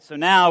so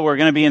now we're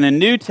going to be in the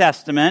New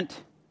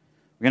Testament.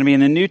 We're going to be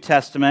in the New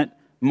Testament,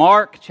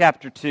 Mark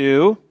chapter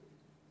 2.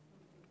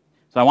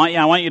 So I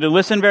want you to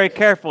listen very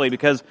carefully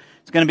because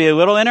it's going to be a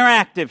little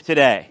interactive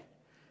today.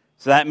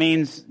 So that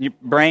means your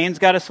brain's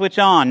got to switch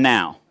on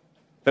now.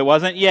 If it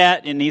wasn't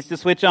yet, it needs to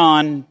switch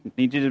on. I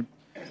need you to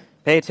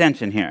pay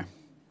attention here.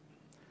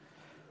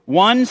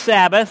 One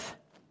Sabbath,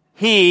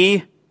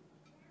 he,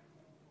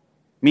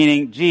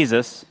 meaning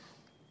Jesus,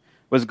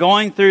 was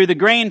going through the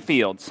grain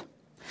fields.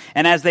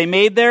 And as they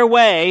made their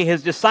way,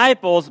 his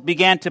disciples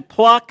began to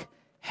pluck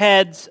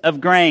heads of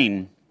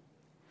grain.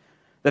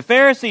 The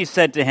Pharisees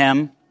said to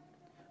him,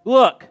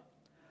 "Look,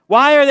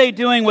 why are they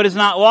doing what is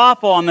not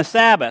lawful on the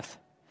Sabbath?"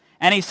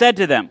 And he said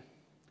to them,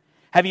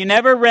 "Have you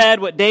never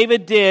read what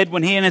David did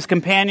when he and his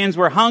companions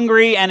were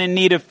hungry and in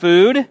need of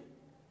food?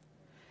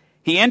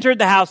 He entered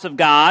the house of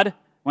God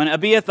when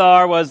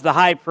Abiathar was the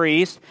high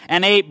priest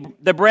and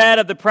ate the bread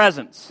of the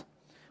presence,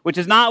 which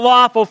is not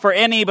lawful for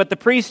any but the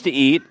priest to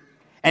eat,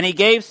 and he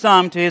gave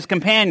some to his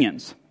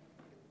companions.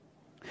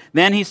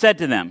 Then he said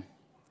to them,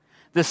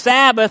 'The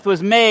Sabbath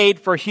was made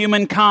for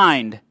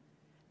humankind,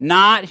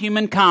 not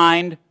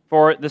humankind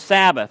for the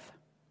Sabbath.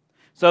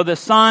 So the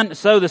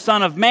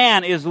Son of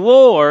Man is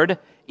Lord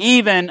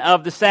even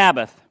of the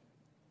Sabbath.'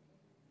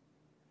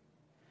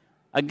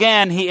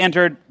 Again he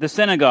entered the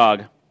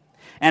synagogue,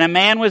 and a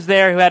man was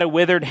there who had a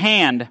withered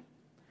hand.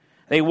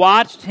 They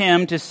watched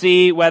him to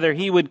see whether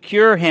he would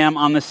cure him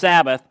on the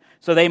Sabbath,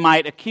 so they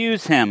might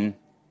accuse him.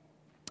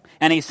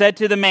 And he said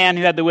to the man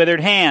who had the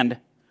withered hand,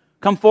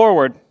 'Come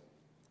forward.'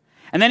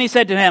 And then he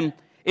said to him,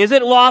 'Is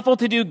it lawful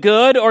to do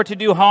good or to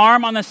do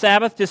harm on the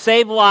Sabbath, to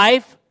save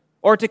life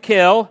or to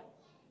kill?'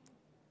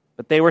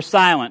 But they were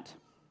silent.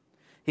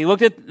 He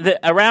looked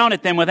around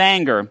at them with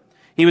anger.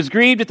 He was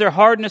grieved at their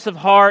hardness of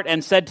heart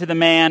and said to the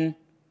man,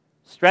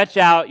 'Stretch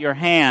out your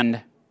hand.'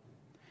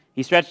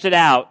 He stretched it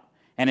out,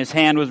 and his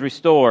hand was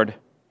restored.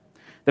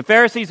 The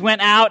Pharisees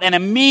went out and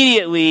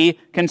immediately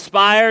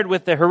conspired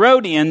with the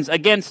Herodians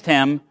against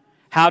him,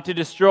 how to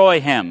destroy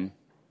him."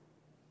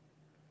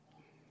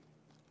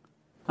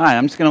 All right,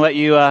 I'm just going to let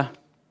you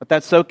let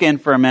that soak in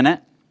for a minute.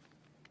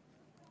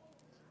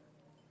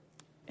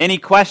 Any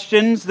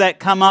questions that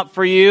come up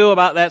for you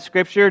about that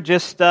scripture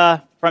just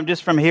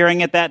from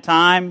hearing it that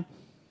time,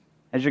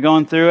 as you're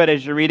going through it,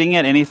 as you're reading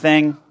it?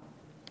 Anything?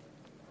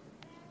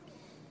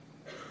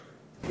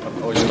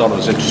 I've always thought it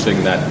was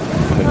interesting that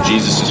when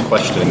Jesus is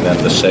questioning them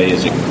to say,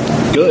 is it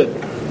good?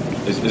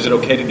 Is it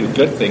okay to do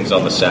good things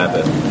on the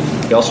Sabbath?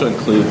 He also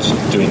includes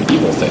doing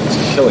evil things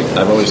and killing.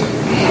 I'm always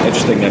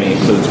interesting that he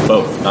includes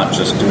both, not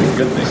just doing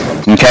good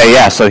things. Okay,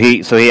 yeah. So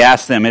he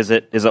asked them, is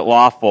it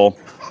lawful?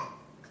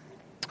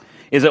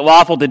 Is it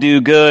lawful to do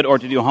good or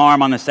to do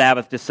harm on the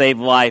Sabbath, to save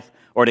life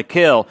or to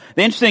kill?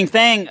 The interesting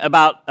thing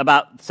about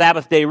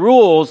Sabbath day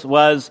rules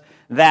was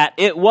that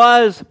it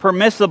was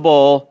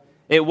permissible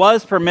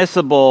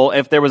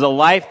if there was a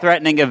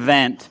life-threatening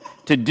event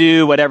to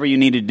do whatever you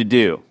needed to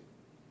do.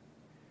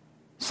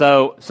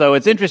 So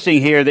it's interesting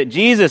here that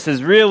Jesus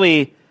is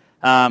really,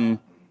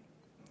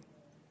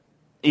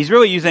 he's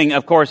really using,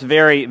 of course,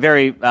 very,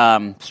 very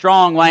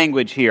strong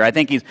language here. I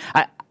think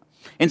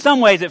in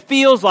some ways it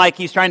feels like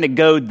he's trying to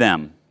goad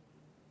them.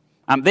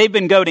 They've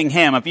been goading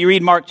him. If you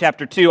read Mark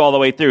chapter 2 all the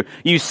way through,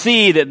 you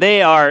see that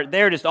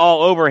they're just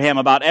all over him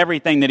about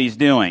everything that he's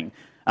doing.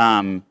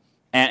 And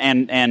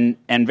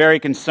very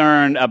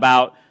concerned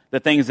about the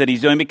things that he's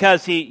doing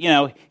because he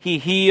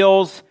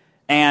heals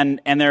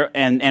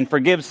and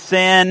forgives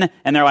sin,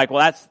 and they're like,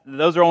 well,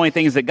 those are only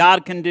things that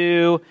God can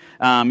do.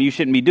 You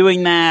shouldn't be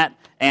doing that.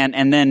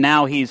 And then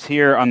now he's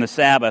here on the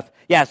Sabbath.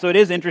 Yeah, so it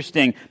is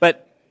interesting.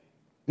 But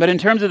in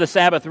terms of the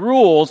Sabbath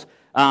rules,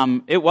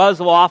 it was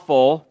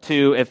lawful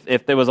to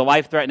if there was a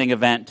life-threatening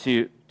event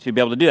to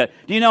be able to do that.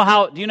 Do you know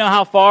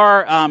how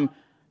far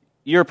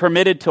you're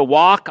permitted to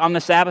walk on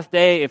the Sabbath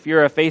day if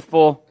you're a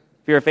faithful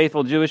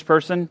Jewish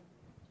person?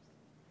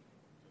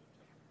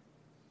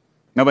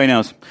 Nobody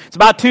knows. It's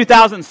about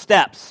 2,000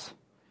 steps,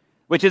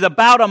 which is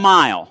about a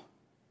mile.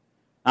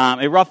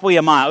 Roughly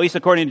a mile, at least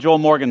according to Joel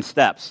Morgan's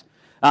steps.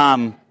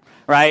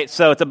 Right?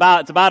 So it's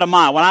about a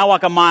mile. When I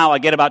walk a mile, I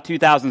get about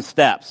 2,000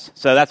 steps.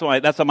 So that's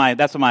what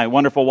my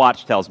wonderful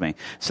watch tells me.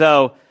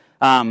 So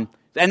I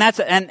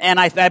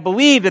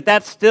believe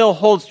that still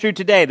holds true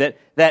today.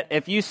 That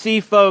if you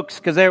see folks,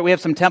 because we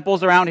have some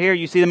temples around here,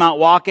 you see them out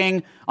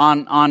walking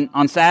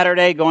on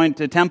Saturday going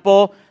to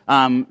temple.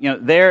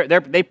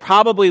 They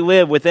probably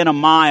live within a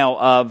mile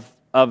of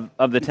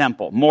the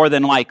temple, more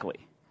than likely,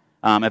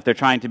 if they're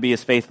trying to be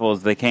as faithful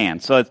as they can.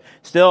 So it's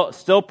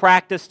still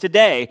practiced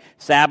today,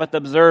 Sabbath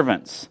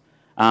observance.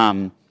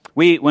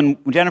 When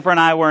Jennifer and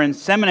I were in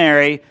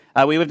seminary,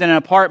 we lived in an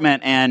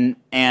apartment, and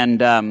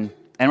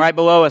right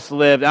below us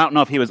lived, I don't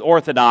know if he was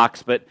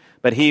Orthodox, but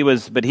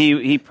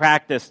he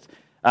practiced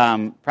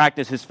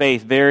his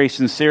faith very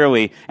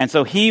sincerely. And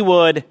so he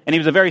was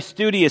a very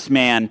studious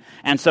man,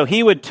 and so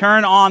he would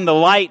turn on the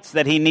lights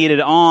that he needed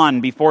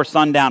on before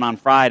sundown on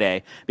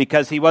Friday,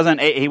 because it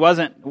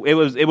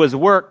was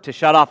work to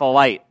shut off a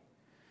light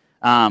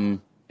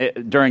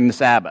during the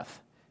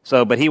Sabbath.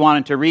 So, but he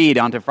wanted to read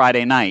onto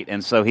Friday night,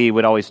 and so he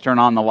would always turn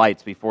on the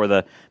lights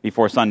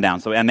before sundown.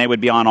 So, and they would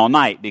be on all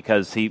night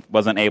because he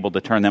wasn't able to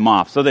turn them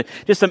off. So,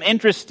 just some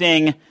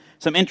interesting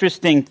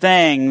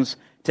things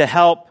to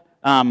help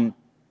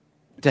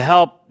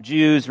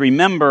Jews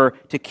remember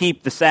to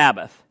keep the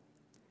Sabbath.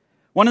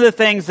 One of the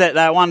things that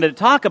I wanted to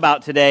talk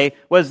about today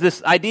was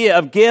this idea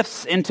of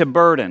gifts into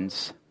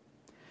burdens.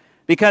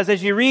 Because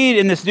as you read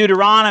in this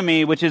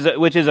Deuteronomy, which is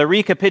a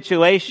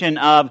recapitulation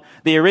of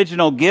the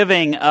original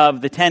giving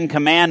of the Ten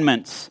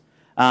Commandments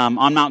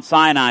on Mount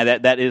Sinai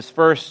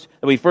that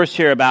we first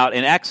hear about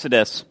in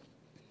Exodus,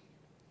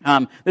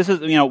 this is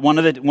one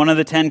of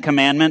the Ten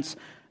Commandments.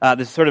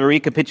 This is sort of a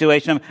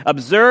recapitulation of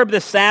observe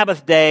the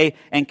Sabbath day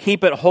and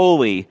keep it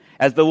holy,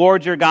 as the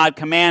Lord your God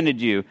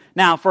commanded you.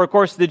 Now, for of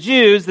course the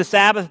Jews, the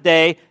Sabbath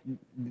day,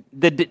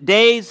 the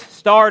days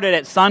started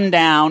at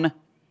sundown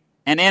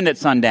and end at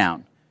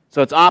sundown.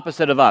 So it's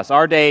opposite of us.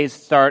 Our days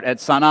start at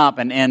sunup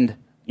and end,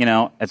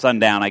 at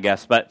sundown, I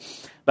guess.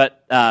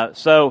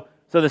 So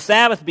the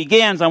Sabbath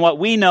begins on what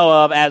we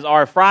know of as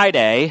our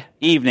Friday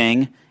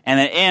evening, and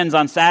it ends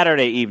on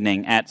Saturday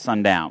evening at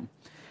sundown.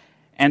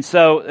 And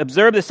so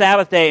observe the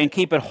Sabbath day and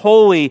keep it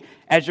holy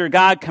as your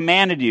God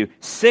commanded you.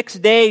 6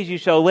 days you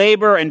shall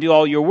labor and do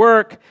all your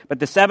work, but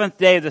the seventh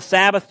day is the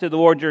Sabbath to the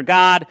Lord your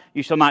God.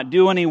 You shall not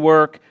do any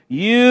work,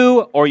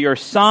 you or your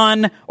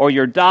son or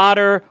your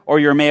daughter or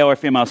your male or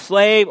female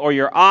slave or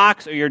your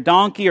ox or your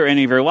donkey or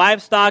any of your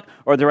livestock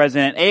or the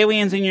resident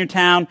aliens in your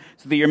town,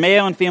 so that your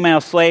male and female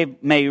slave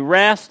may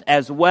rest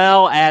as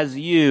well as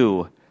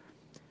you.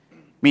 I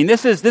mean,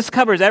 this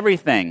covers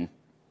everything.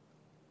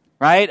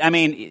 Right? I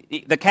mean,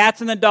 the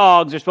cats and the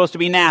dogs are supposed to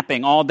be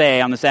napping all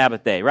day on the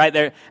Sabbath day,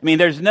 right?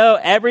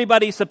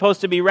 Everybody's supposed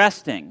to be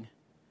resting.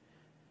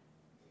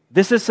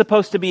 This is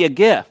supposed to be a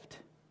gift.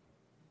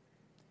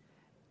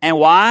 And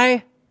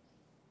why?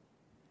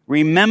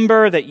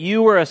 Remember that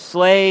you were a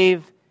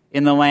slave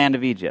in the land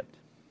of Egypt.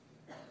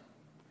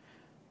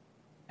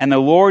 And the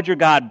Lord your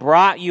God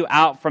brought you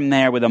out from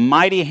there with a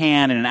mighty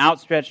hand and an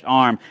outstretched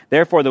arm.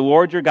 Therefore, the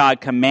Lord your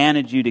God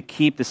commanded you to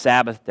keep the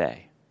Sabbath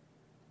day.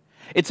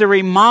 It's a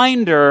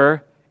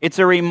reminder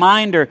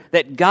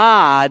that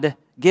God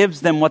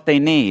gives them what they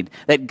need,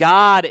 that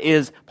God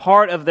is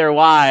part of their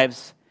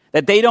lives,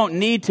 that they don't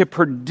need to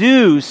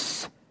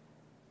produce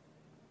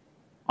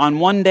on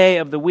one day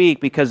of the week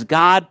because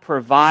God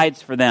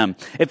provides for them.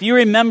 If you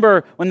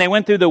remember when they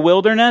went through the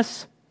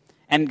wilderness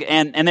and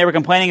they were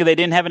complaining that they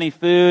didn't have any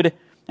food,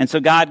 and so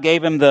God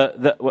gave them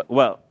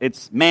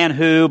it's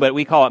manhu, but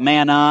we call it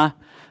manna,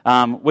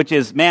 which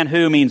is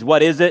manhu means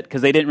what is it?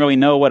 Because they didn't really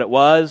know what it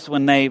was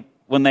when they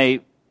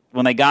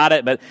got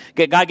it, but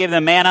God gave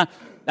them manna.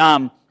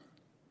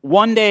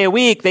 One day a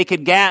week, they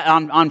could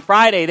on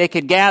Friday they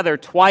could gather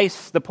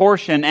twice the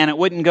portion, and it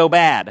wouldn't go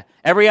bad.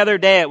 Every other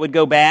day it would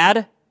go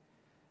bad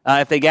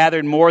if they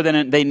gathered more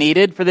than they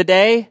needed for the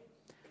day.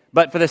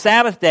 But for the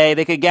Sabbath day,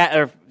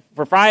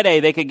 for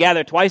Friday they could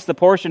gather twice the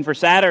portion for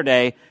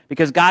Saturday,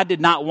 because God did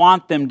not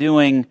want them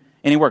doing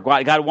any work.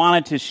 God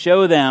wanted to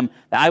show them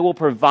that I will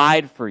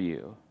provide for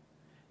you.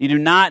 You do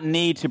not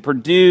need to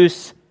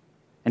produce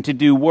and to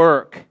do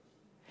work.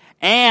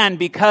 And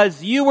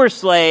because you were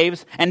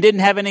slaves and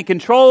didn't have any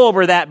control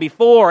over that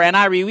before, and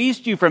I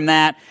released you from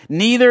that,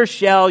 neither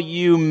shall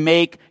you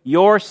make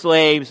your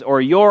slaves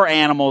or your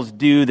animals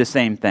do the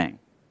same thing.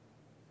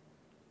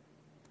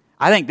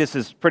 I think this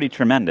is pretty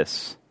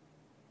tremendous.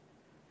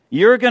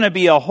 You're going to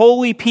be a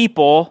holy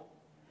people,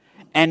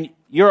 and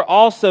you're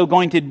also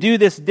going to do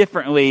this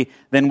differently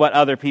than how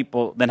other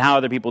people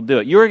do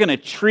it. You're going to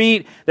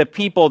treat the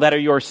people that are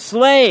your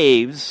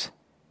slaves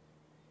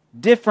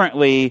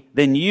differently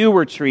than you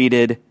were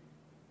treated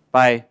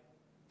by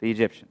the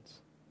Egyptians.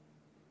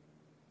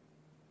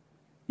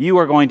 You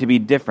are going to be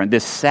different.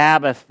 This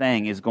Sabbath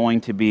thing is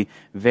going to be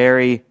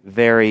very,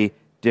 very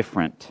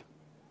different.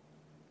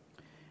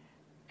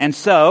 And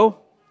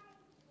so,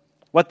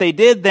 what they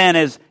did then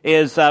is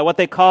what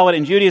they call it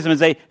in Judaism is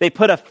they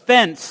put a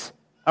fence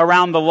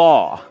around the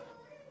law.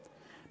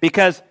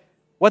 Because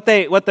what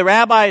the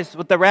rabbis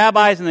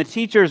and the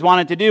teachers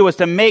wanted to do was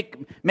to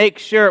make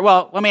sure.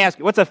 Well, let me ask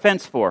you, what's a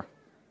fence for?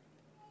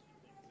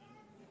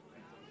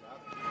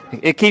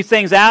 It keeps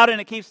things out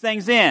and it keeps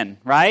things in,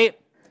 right?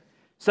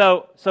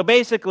 So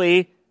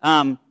basically,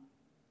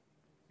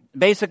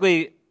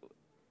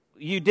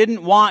 you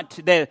didn't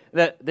want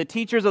the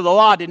teachers of the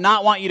law did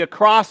not want you to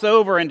cross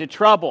over into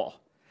trouble.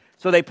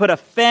 So they put a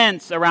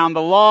fence around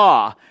the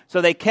law. So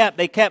they kept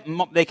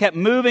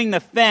moving the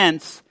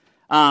fence.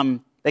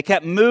 They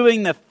kept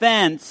moving the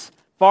fence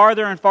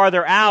farther and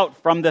farther out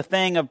from the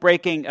thing of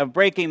breaking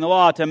the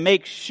law to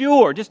make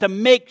sure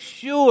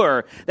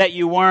that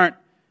you weren't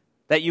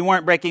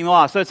breaking the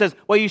law. So it says,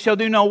 well, you shall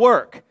do no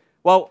work.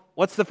 Well,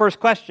 what's the first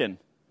question?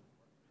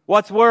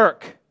 What's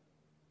work?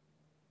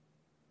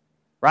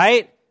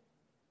 Right?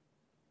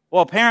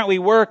 Well, apparently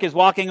work is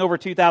walking over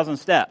 2,000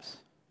 steps.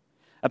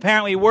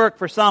 Apparently work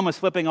for some was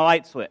flipping a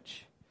light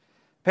switch.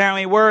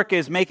 Apparently work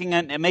is making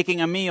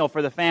a meal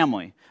for the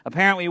family.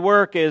 Apparently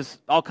work is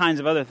all kinds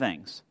of other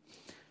things.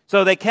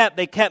 So they kept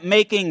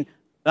making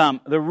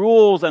the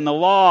rules and the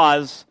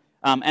laws,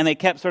 and they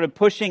kept sort of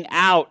pushing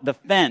out the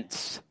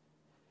fence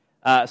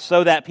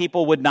so that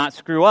people would not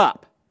screw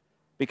up,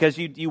 because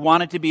you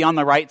wanted to be on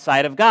the right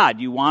side of God.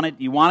 You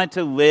wanted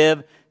to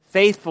live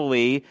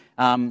faithfully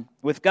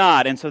with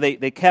God, and so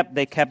they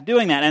kept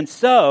doing that. And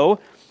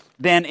so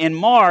then in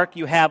Mark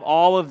you have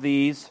all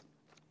these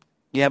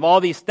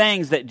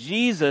things that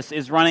Jesus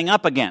is running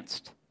up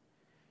against.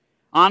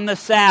 On the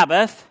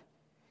Sabbath,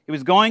 he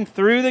was going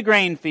through the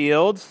grain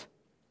fields.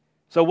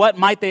 So what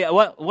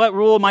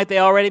rule might they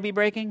already be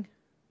breaking?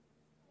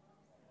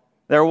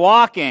 They're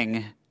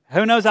walking.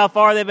 Who knows how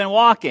far they've been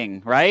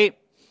walking, right?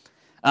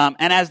 And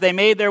as they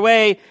made their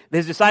way,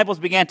 his disciples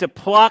began to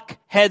pluck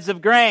heads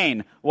of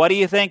grain. What do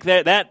you think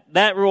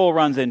that rule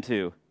runs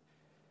into?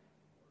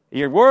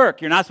 Your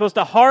work. You're not supposed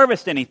to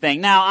harvest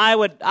anything. Now,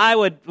 I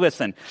would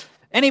listen.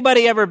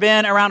 Anybody ever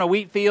been around a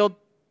wheat field?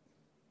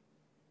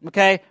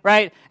 Okay,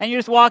 right? And you're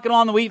just walking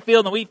along the wheat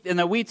field, and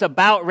the wheat's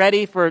about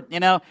ready for,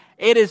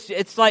 it's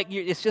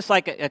just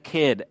like a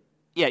kid.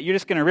 Yeah, you're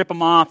just going to rip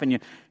them off, and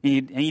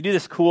you do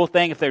this cool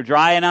thing. If they're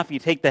dry enough, you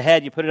take the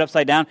head, you put it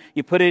upside down,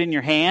 you put it in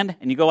your hand,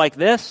 and you go like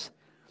this,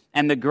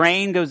 and the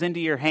grain goes into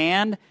your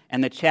hand,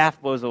 and the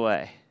chaff blows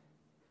away.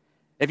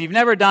 If you've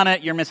never done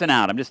it, you're missing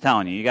out. I'm just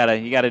telling you. You got to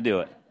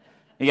do it.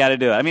 You got to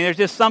do it. I mean, there's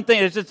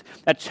just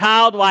a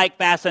childlike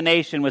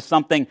fascination with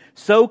something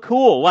so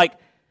cool, like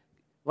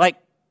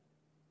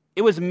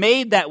it was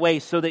made that way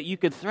so that you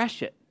could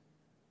thresh it.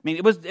 I mean,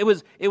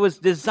 it was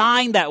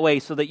designed that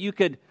way so that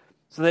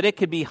it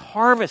could be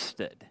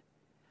harvested.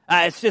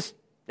 It's just,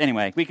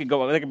 anyway, there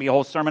could be a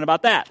whole sermon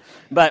about that.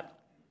 But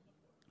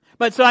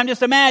so I'm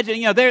just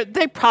imagining,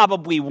 they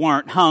probably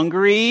weren't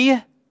hungry.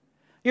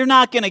 You're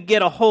not going to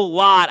get a whole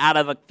lot out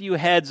of a few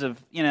heads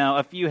of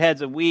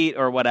wheat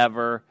or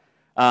whatever,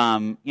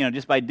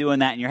 just by doing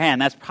that in your hand.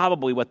 That's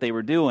probably what they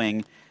were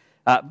doing.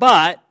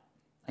 But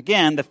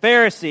again, the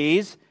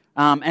Pharisees,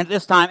 at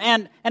this time,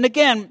 and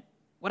again,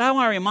 what I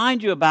want to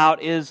remind you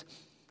about is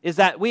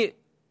that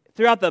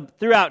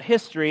throughout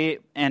history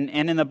and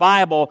in the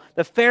Bible,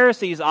 the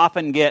Pharisees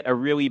often get a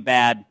really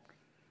bad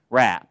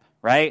rap,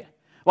 right?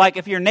 Like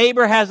if your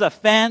neighbor has a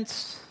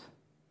fence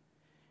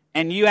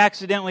and you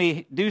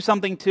accidentally do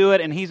something to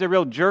it and he's a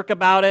real jerk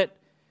about it,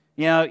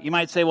 you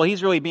might say, well,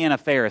 he's really being a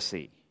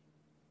Pharisee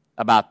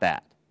about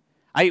that.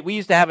 We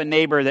used to have a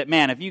neighbor that,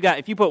 man, if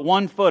you put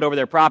 1 foot over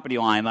their property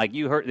line, like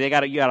you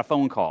got a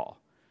phone call.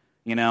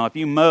 If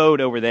you mowed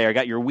over there,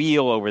 got your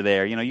wheel over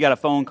there, you got a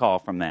phone call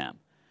from them.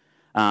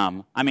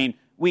 I mean,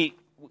 we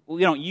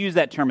don't use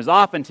that term as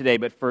often today,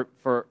 but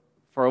for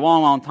a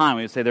long, long time,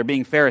 we would say they're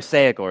being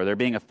Pharisaical or they're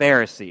being a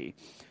Pharisee.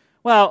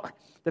 Well,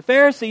 the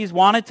Pharisees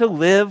wanted to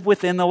live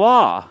within the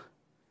law. I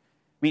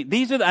mean,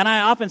 and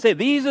I often say,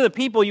 these are the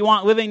people you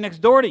want living next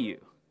door to you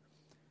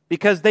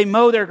because they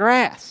mow their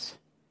grass.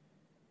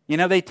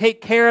 They take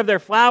care of their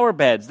flower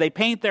beds. They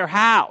paint their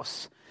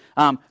house.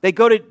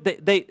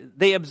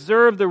 They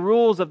observe the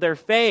rules of their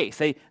faith.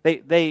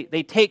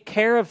 They take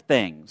care of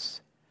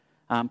things.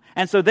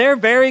 And so they're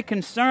very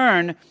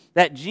concerned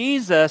that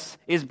Jesus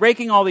is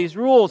breaking all these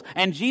rules,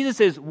 and Jesus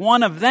is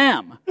one of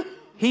them.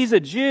 He's a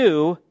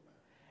Jew,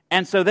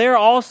 and so they're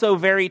also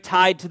very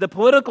tied to the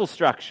political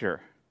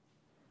structure.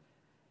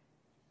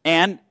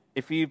 And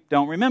if you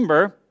don't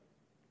remember,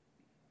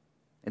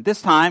 at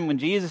this time when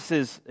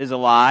Jesus is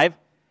alive,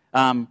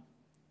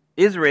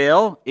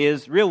 Israel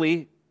is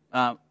really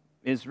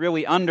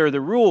under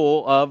the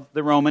rule of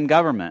the Roman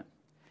government.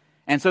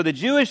 And so the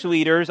Jewish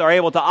leaders are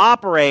able to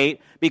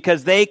operate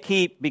because they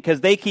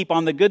keep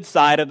on the good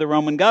side of the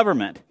Roman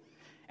government.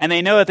 And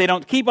they know if they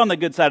don't keep on the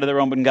good side of the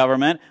Roman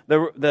government,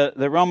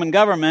 the Roman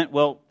government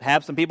will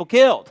have some people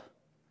killed.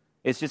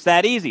 It's just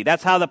that easy.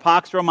 That's how the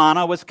Pax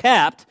Romana was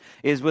kept,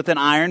 is with an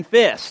iron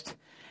fist.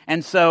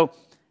 And so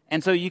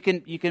you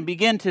can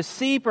begin to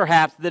see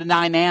perhaps the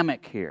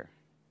dynamic here.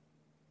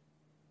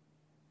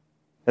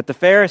 That the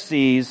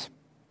Pharisees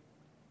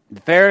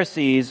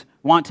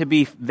want to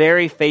be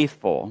very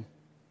faithful,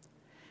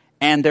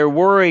 and they're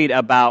worried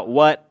about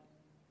what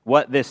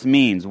this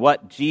means,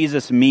 what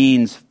Jesus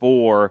means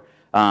for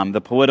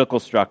the political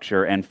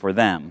structure and for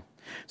them.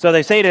 So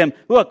they say to him,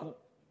 look,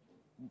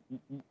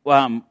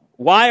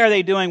 why are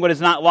they doing what is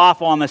not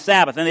lawful on the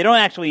Sabbath? And they don't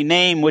actually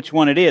name which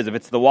one it is, if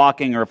it's the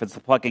walking or if it's the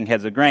plucking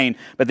heads of grain.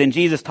 But then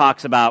Jesus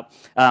talks about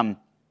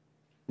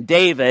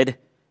David,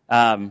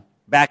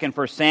 back in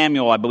 1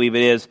 Samuel, I believe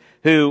it is,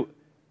 who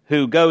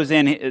goes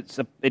in.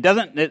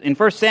 In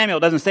 1 Samuel,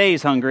 it doesn't say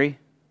he's hungry.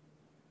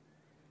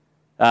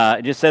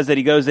 It just says that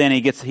he goes in, he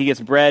gets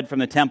bread from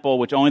the temple,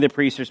 which only the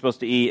priests are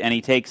supposed to eat, and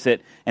he takes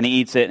it, and he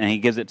eats it, and he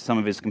gives it to some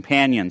of his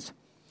companions.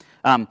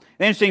 The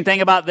interesting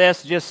thing about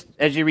this, just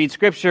as you read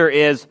Scripture,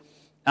 is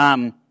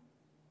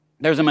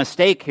there's a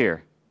mistake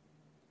here.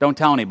 Don't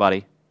tell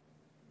anybody.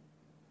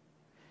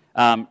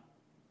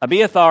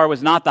 Abiathar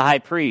was not the high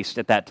priest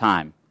at that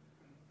time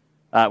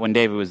when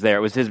David was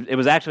there. It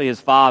was actually his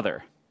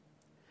father.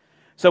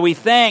 So we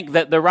think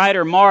that the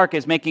writer Mark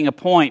is making a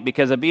point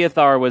because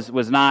Abiathar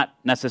was not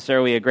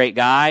necessarily a great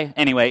guy.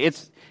 Anyway,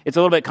 it's a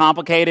little bit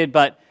complicated,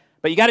 but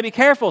you got to be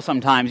careful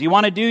sometimes. You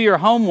want to do your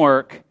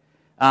homework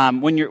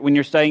when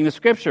you're studying the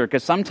Scripture,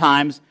 because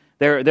sometimes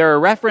there are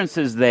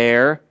references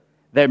there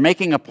that are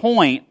making a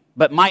point,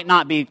 but might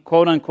not be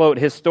quote unquote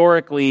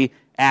historically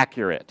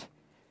accurate.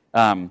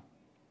 So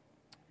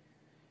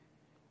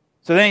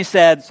then he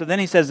says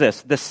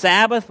this: the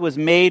Sabbath was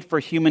made for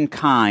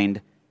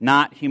humankind,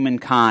 not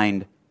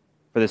humankind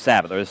for the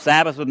Sabbath. Or the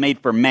Sabbath was made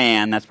for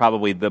man. That's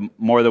probably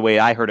more the way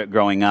I heard it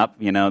growing up,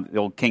 the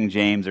old King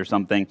James or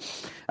something.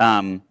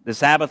 The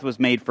Sabbath was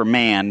made for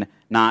man,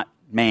 not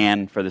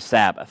man for the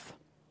Sabbath.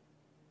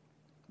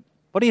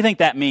 What do you think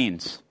that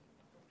means?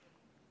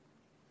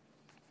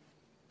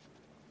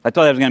 I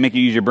thought I was going to make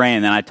you use your brain,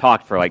 and then I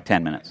talked for like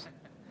 10 minutes.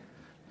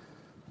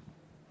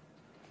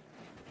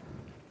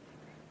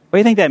 What do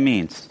you think that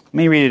means? Let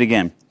me read it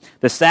again.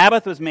 The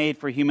Sabbath was made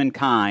for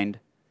humankind,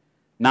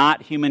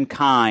 not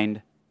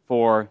humankind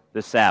for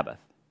the Sabbath.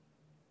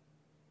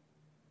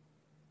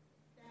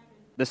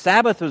 The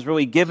Sabbath was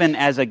really given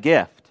as a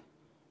gift.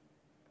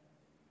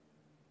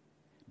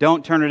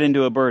 Don't turn it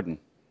into a burden.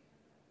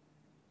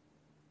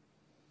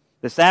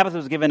 The Sabbath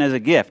was given as a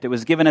gift. It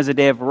was given as a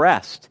day of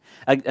rest,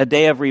 a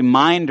day of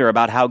reminder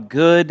about how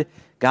good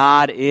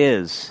God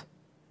is.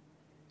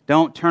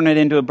 Don't turn it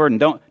into a burden.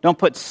 Don't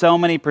put so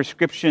many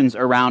prescriptions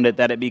around it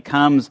that it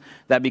becomes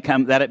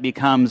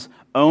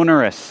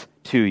onerous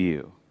to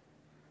you,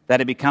 that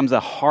it becomes a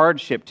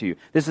hardship to you.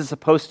 This is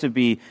supposed to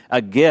be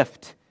a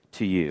gift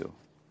to you,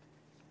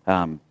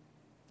 and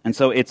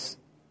so it's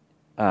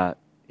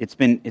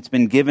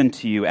been given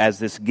to you as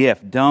this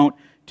gift. Don't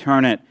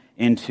turn it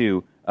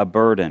into a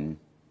burden.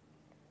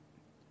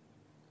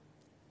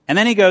 And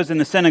then he goes in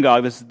the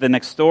synagogue. This is the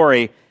next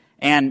story,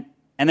 and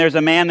there's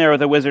a man there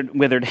with a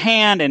withered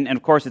hand, and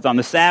of course it's on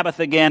the Sabbath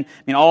again.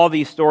 I mean, all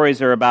these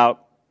stories are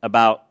about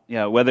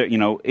whether,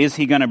 is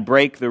he going to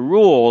break the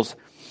rules?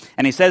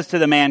 And he says to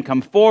the man,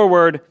 come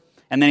forward,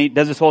 and then he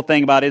does this whole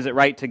thing about, is it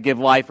right to give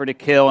life or to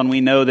kill? And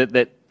we know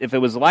that if it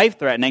was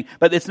life-threatening,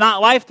 but it's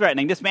not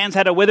life-threatening. This man's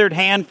had a withered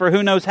hand for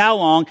who knows how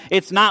long.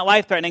 It's not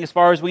life-threatening as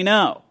far as we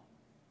know.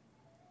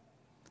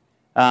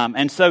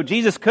 And so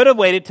Jesus could have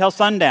waited till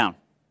sundown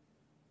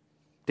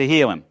to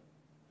heal him.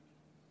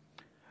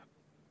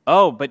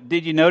 Oh, but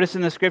did you notice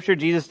in the Scripture,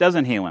 Jesus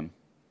doesn't heal him?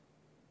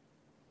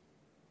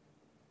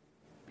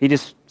 He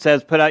just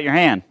says, put out your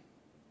hand.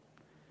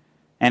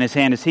 And his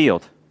hand is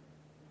healed.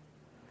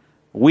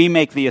 We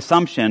make the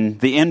assumption,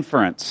 the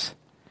inference,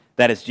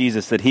 that it's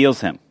Jesus that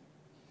heals him.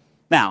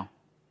 Now,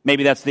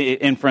 maybe that's the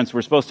inference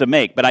we're supposed to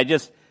make, but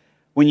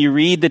when you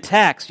read the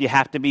text, you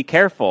have to be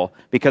careful,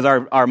 because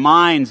our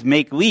minds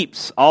make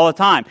leaps all the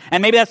time.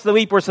 And maybe that's the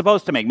leap we're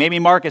supposed to make. Maybe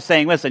Mark is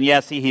saying, listen,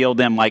 yes, he healed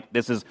him.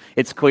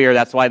 It's clear.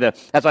 That's why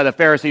the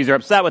Pharisees are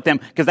upset with him,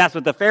 because that's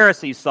what the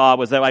Pharisees saw,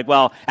 was they're like,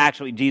 well,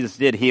 actually Jesus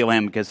did heal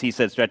him, because he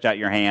said, stretch out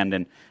your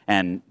hand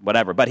and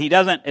whatever. But he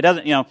doesn't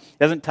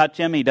touch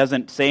him. He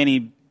doesn't say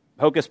any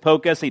hocus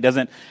pocus. He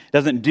doesn't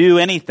do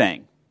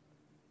anything.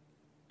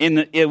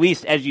 At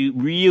least as you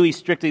really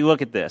strictly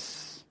look at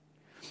this.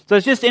 So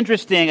it's just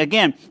interesting,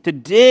 again, to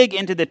dig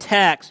into the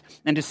text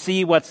and to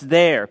see what's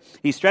there.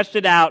 He stretched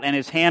it out and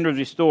his hand was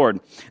restored.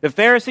 The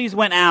Pharisees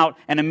went out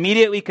and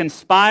immediately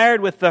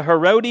conspired with the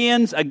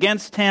Herodians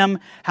against him,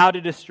 how to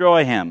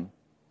destroy him.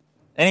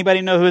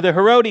 Anybody know who the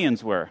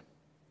Herodians were?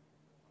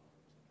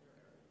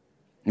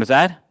 What's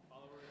that?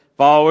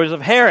 Followers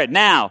of Herod.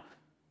 Now,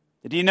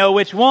 do you know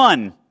which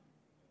one?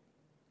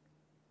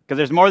 Because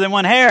there's more than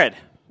one Herod.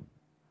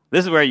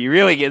 This is where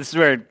this is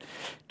where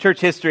church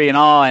history and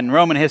all, and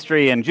Roman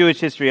history and Jewish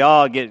history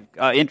all get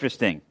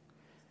interesting.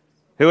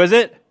 Who is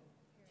it?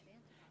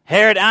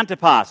 Herod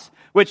Antipas,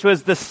 which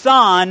was the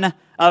son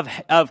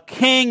of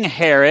King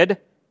Herod,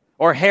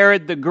 or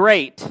Herod the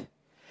Great.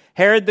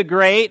 Herod the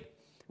Great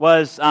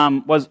was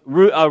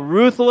a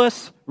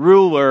ruthless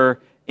ruler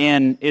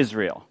in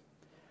Israel.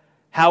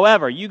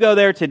 However, you go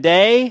there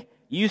today,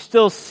 you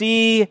still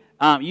see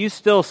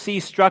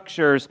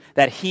structures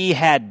that he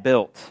had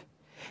built.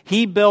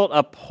 He built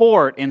a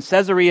port in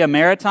Caesarea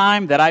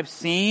Maritime that I've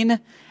seen,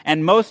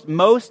 and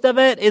most of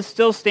it is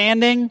still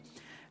standing.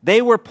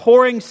 They were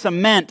pouring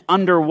cement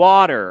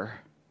underwater.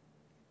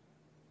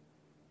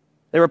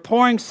 They were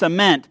pouring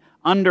cement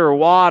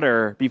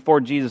underwater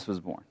before Jesus was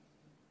born.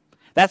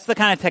 That's the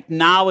kind of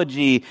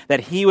technology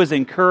that he was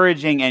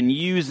encouraging and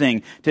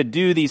using to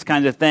do these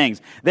kinds of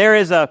things. There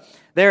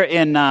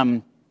in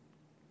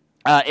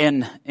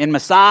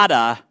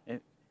Masada,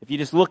 if you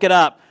just look it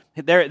up,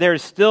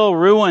 there's still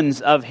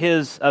ruins of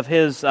his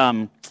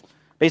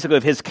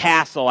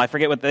castle. I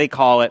forget what they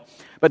call it,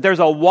 but there's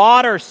a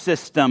water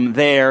system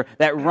there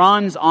that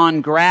runs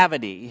on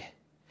gravity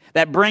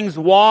that brings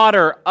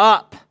water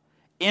up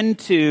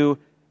into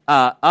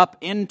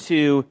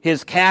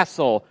his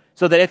castle,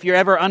 so that if you're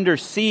ever under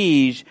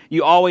siege,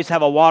 you always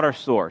have a water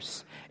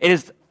source. It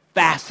is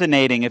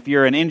fascinating if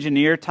you're an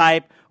engineer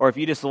type, or if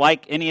you just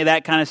like any of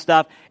that kind of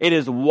stuff. It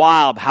is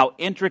wild how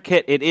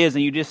intricate it is,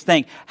 and you just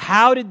think,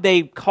 how did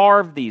they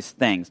carve these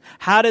things?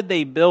 How did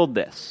they build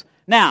this?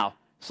 Now,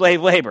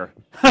 slave labor.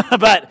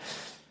 But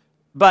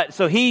But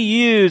so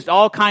he used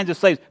all kinds of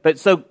slaves. But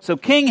so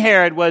King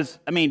Herod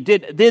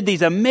did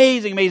these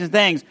amazing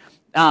things.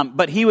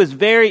 But he was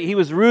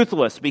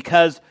ruthless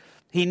because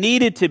he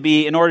needed to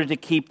be in order to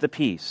keep the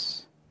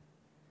peace.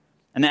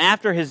 And then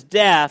after his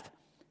death,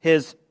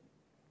 his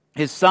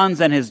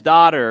sons and his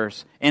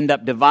daughters end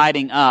up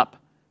dividing up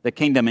the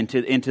kingdom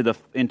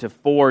into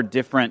 4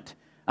 different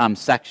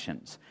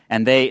sections,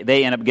 and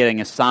they end up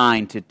getting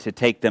assigned to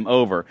take them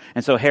over.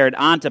 And so Herod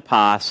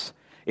Antipas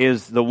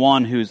is the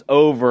one who's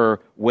over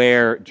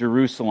where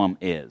Jerusalem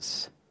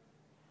is.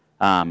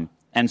 And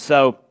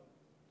so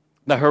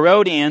the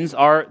Herodians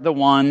are the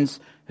ones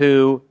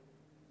who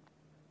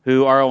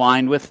are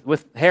aligned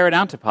with Herod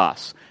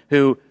Antipas,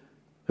 who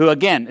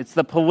again, it's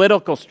the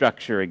political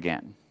structure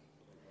again.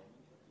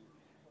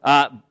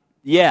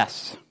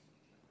 Yes.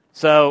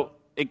 So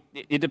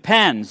it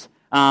depends.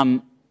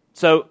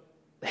 So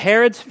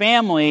Herod's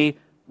family,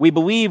 we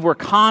believe, were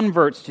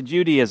converts to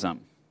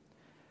Judaism.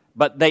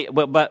 But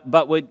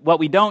what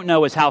we don't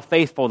know is how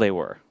faithful they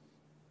were.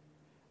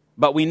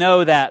 But we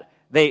know that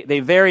they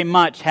very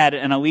much had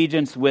an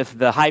allegiance with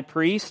the high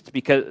priest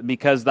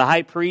because the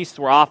high priests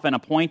were often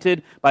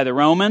appointed by the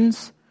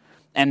Romans,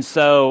 and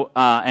so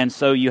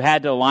you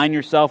had to align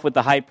yourself with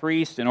the high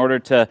priest in order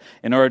to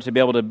be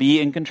able to be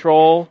in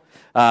control.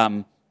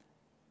 You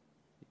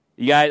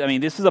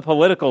guys, this is a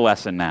political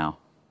lesson now.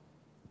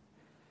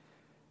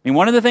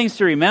 One of the things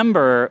to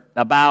remember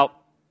about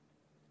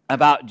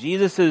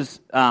Jesus'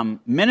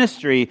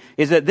 ministry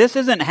is that this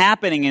isn't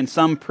happening in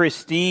some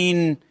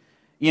pristine,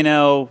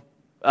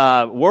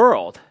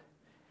 world.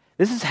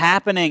 This is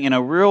happening in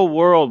a real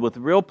world with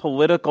real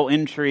political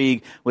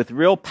intrigue, with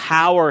real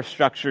power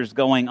structures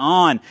going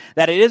on.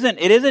 That it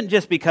isn't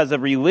just because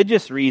of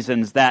religious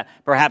reasons that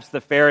perhaps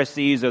the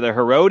Pharisees or the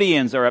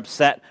Herodians are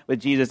upset with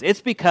Jesus.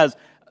 It's because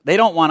they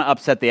don't want to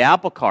upset the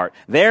apple cart.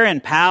 They're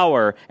in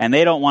power, and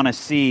they don't want to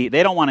see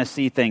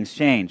things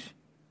change.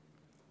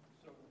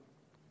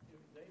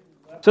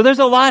 So there's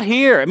a lot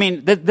here.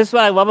 This is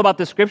what I love about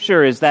the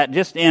Scripture is that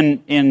just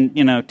in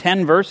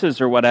 10 verses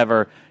or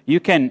whatever,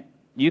 you can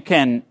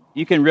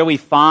really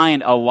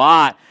find a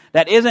lot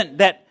that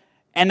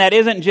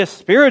isn't just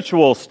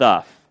spiritual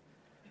stuff,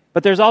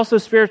 but there's also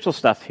spiritual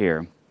stuff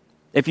here.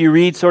 If you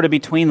read sort of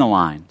between the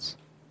lines,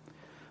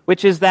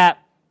 which is that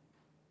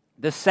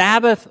the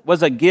Sabbath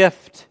was a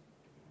gift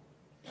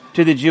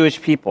to the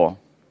Jewish people.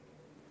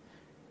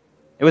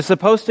 It was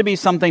supposed to be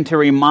something to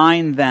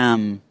remind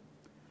them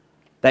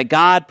that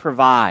God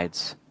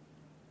provides,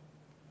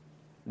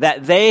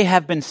 that they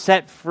have been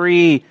set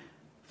free.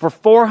 For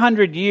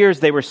 400 years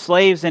they were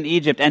slaves in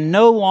Egypt, and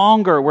no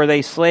longer were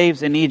they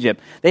slaves in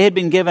Egypt. They had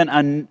been given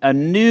a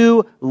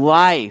new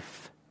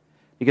life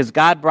because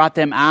God brought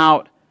them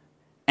out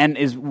and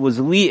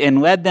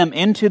led them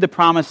into the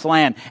promised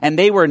land. And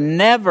they were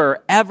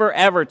never, ever,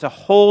 ever to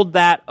hold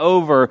that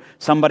over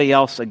somebody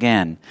else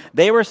again.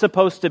 They were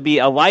supposed to be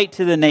a light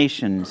to the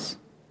nations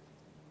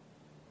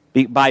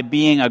by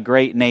being a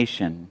great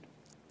nation.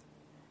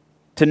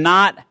 To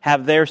not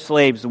have their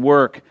slaves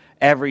work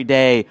every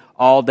day,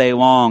 all day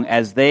long,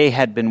 as they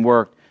had been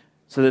worked,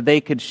 so that they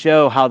could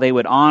show how they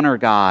would honor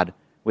God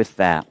with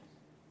that.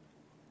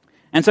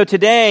 And so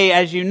today,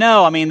 as you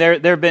know,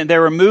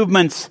 there were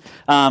movements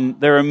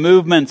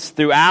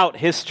throughout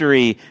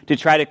history to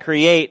try to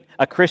create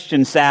a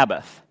Christian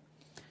Sabbath.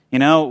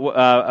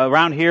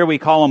 Around here we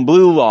call them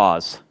blue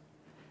laws,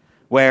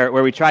 where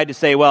we tried to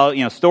say,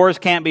 stores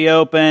can't be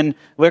open,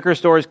 liquor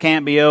stores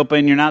can't be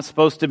open. You're not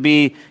supposed to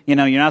be,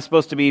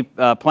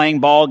 playing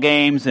ball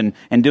games and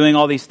doing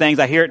all these things.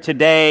 I hear it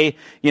today.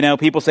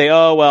 People say,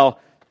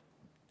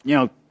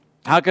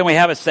 how can we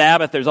have a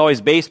Sabbath? There's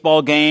always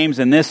baseball games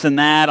and this and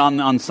that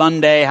on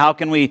Sunday. How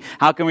can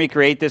we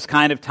create this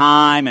kind of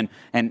time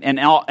and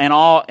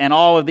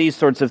all of these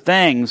sorts of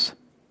things?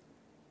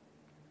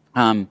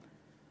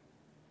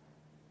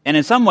 And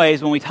in some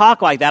ways, when we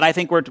talk like that, I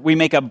think we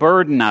make a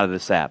burden out of the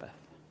Sabbath.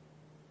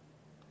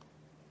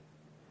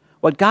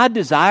 What God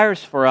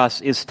desires for us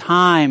is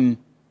time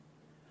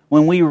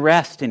when we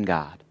rest in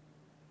God.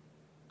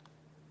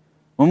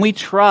 When we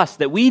trust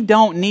that we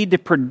don't need to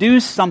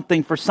produce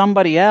something for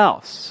somebody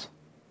else.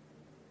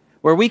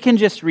 Where we can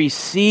just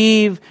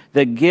receive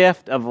the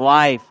gift of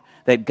life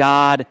that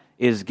God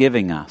is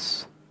giving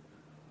us.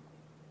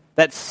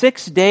 That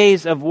 6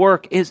 days of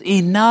work is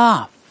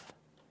enough.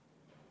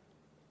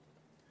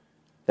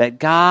 That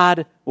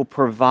God will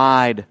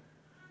provide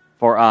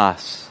for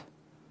us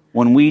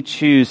when we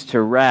choose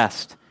to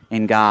rest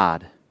in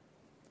God.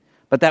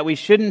 But that we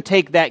shouldn't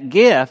take that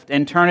gift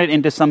and turn it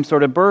into some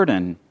sort of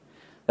burden.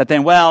 That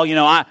then,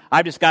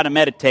 I've just got to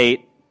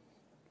meditate.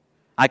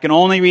 I can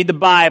only read the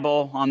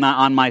Bible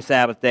on my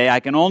Sabbath day.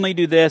 I can only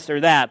do this or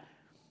that.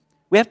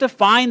 We have to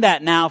find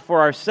that now for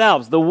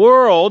ourselves. The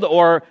world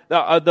or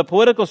the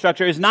political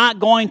structure is not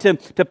going to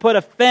put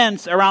a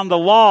fence around the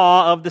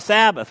law of the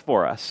Sabbath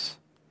for us.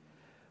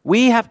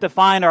 We have to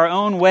find our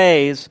own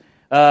ways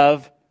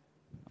of,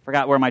 I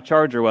forgot where my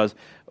charger was,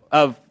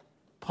 of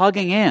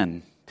plugging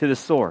in to the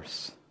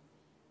source.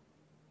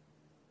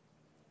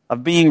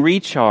 of being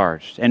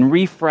recharged and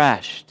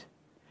refreshed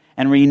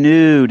and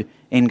renewed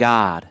in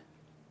God.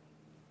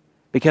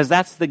 Because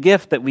that's the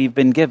gift that we've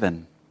been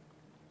given.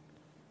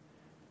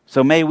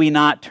 So may we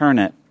not turn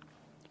it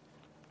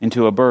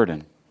into a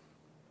burden.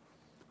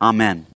 Amen.